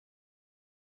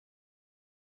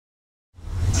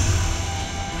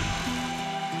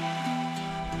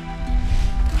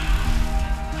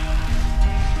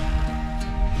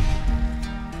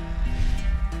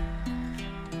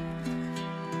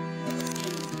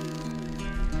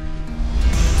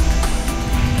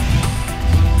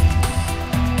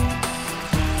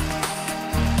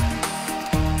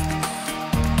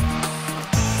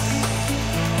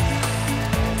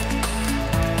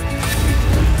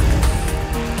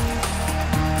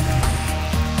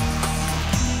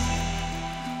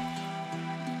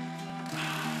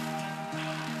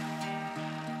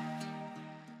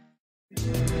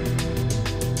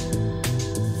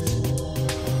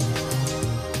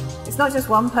not just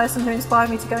one person who inspired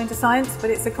me to go into science,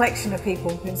 but it's a collection of people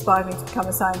who inspired me to become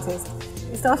a scientist.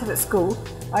 It started at school.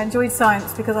 I enjoyed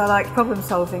science because I liked problem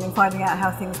solving and finding out how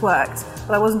things worked,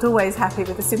 but I wasn't always happy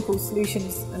with the simple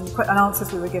solutions and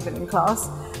answers we were given in class.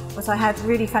 But I had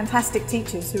really fantastic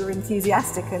teachers who were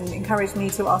enthusiastic and encouraged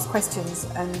me to ask questions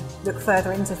and look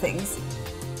further into things.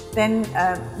 Then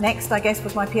next, I guess,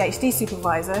 was my PhD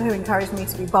supervisor, who encouraged me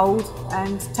to be bold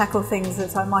and tackle things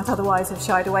that I might otherwise have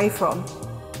shied away from.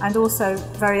 And also,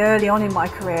 very early on in my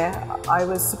career, I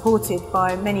was supported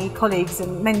by many colleagues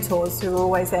and mentors who were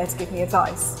always there to give me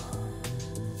advice.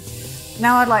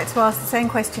 Now I'd like to ask the same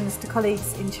questions to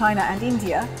colleagues in China and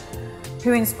India.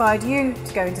 Who inspired you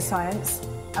to go into science?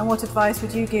 And what advice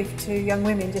would you give to young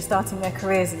women just starting their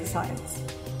careers in science?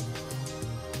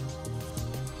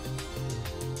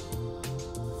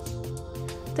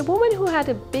 The woman who had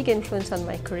a big influence on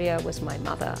my career was my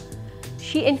mother.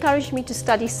 She encouraged me to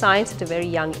study science at a very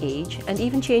young age and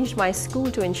even changed my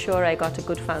school to ensure I got a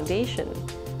good foundation.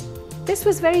 This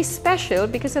was very special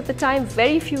because at the time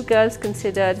very few girls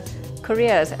considered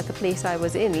careers at the place I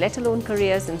was in, let alone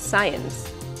careers in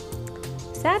science.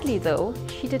 Sadly though,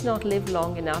 she did not live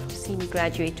long enough to see me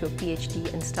graduate to a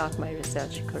PhD and start my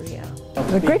research career.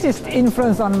 The greatest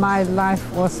influence on my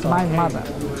life was my mother,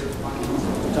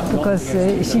 because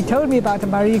she told me about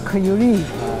Marie Curie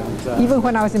even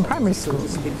when I was in primary school.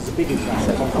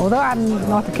 So, although I'm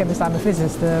not a chemist, I'm a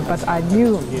physicist, but I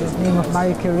knew the name of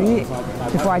Marie Curie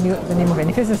before I knew the name of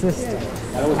any physicist.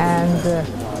 And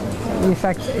in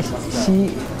fact, she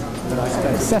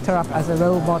set her up as a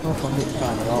role model for me.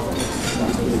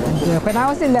 And when I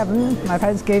was 11, my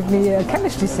parents gave me a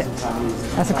chemistry set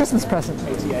as a Christmas present.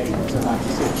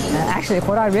 Actually,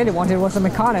 what I really wanted was a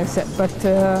Meccano set, but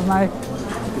my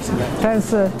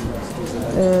parents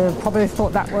probably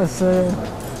thought that was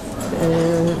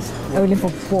only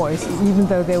for boys, even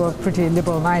though they were pretty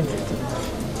liberal-minded.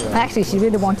 Actually, she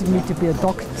really wanted me to be a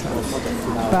doctor,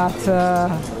 but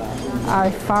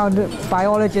I found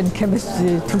biology and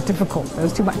chemistry too difficult. There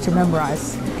was too much to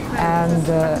memorize, and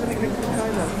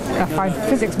I find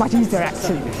physics much easier,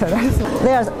 actually. So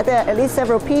there are at least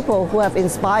several people who have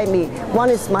inspired me. One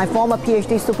is my former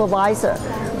PhD supervisor.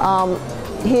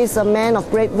 He's a man of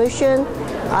great vision,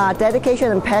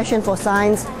 dedication and passion for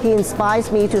science. He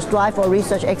inspires me to strive for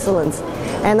research excellence.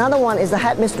 Another one is the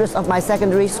headmistress of my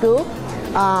secondary school.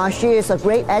 She is a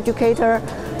great educator,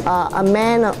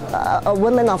 a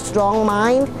woman of strong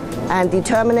mind and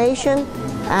determination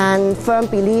and firm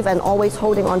belief and always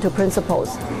holding on to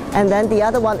principles. And then the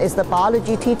other one is the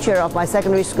biology teacher of my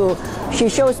secondary school. She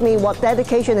shows me what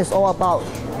dedication is all about.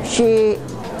 She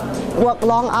worked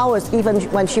long hours even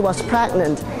when she was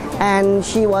pregnant, and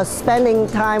she was spending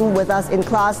time with us in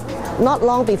class not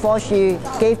long before she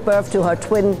gave birth to her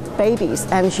twin babies.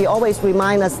 And she always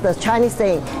reminds us the Chinese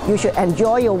saying, you should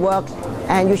enjoy your work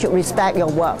and you should respect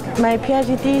your work. My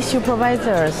PhD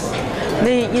supervisors,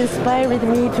 they inspired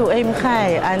me to aim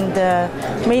high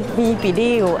and made me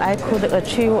believe I could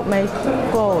achieve my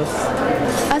goals.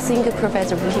 I think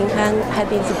Professor Helen has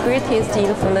been the greatest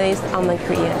influence on my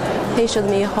career. He showed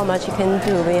me how much you can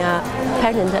do when you are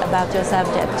passionate about your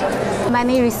subject.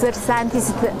 Many research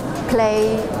scientists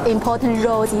play important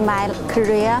roles in my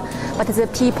career, but the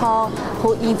people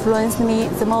who influenced me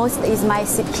the most is my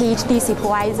PhD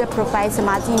supervisor, Professor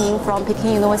Martin from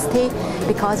Peking University,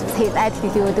 because of his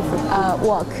attitude of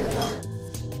work.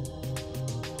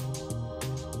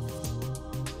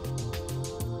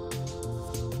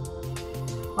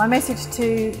 My message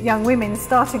to young women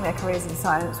starting their careers in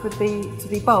science would be to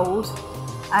be bold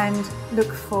and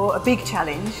look for a big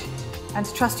challenge, and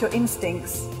to trust your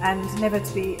instincts and never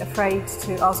to be afraid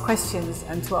to ask questions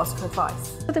and to ask for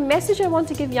advice. The message I want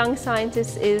to give young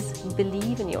scientists is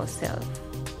believe in yourself.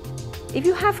 If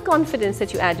you have confidence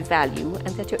that you add value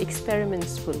and that your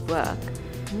experiments will work,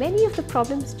 many of the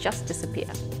problems just disappear.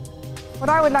 what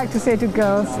I would like to say to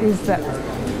girls is that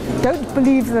don't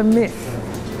believe the myth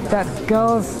that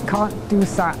girls can't do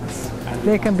science.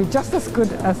 They can be just as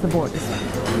good as the boys.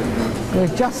 So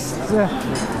just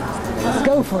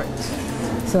go for it.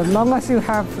 So long as you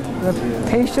have the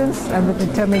patience and the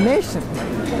determination,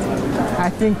 I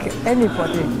think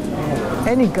anybody,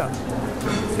 any girl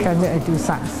can do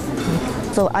science.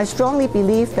 So I strongly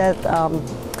believe that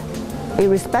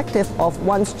irrespective of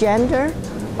one's gender,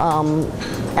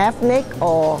 ethnic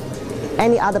or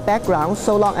any other background,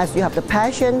 so long as you have the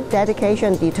passion,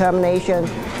 dedication, determination,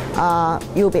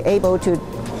 you'll be able to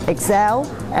excel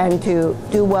and to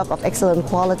do work of excellent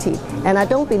quality. And I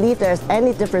don't believe there's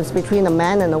any difference between a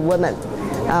man and a woman,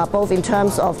 both in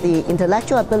terms of the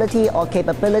intellectual ability or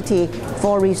capability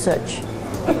for research.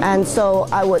 And so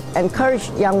I would encourage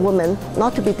young women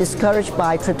not to be discouraged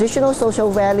by traditional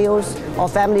social values or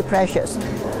family pressures.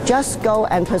 Just go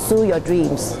and pursue your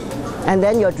dreams, and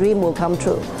then your dream will come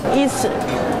true. It's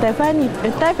definitely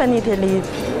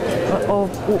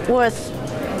worth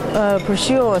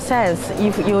pursue science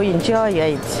if you enjoy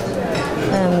it.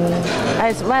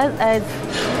 As well as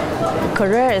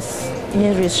careers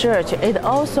in research, it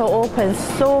also opens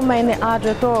so many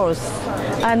other doors,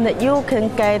 and you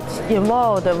can get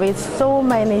involved with so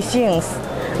many things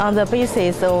on the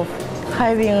basis of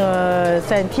having a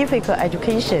scientific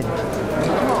education.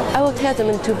 I will tell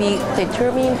them to be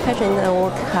determined, passionate, and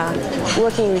work hard.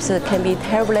 Working research can be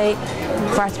terribly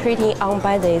frustrating on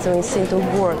bad days when you seem to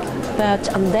work,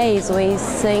 but on days when you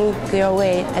think your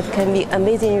way, it can be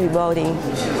amazingly rewarding.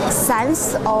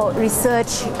 Science or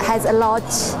research has a lot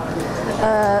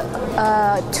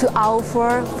to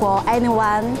offer for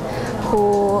anyone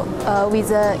who,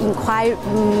 with an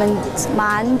inquirement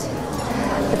mind,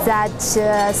 that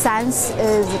science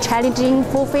is challenging,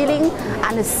 fulfilling,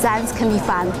 and science can be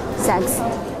fun. Thanks.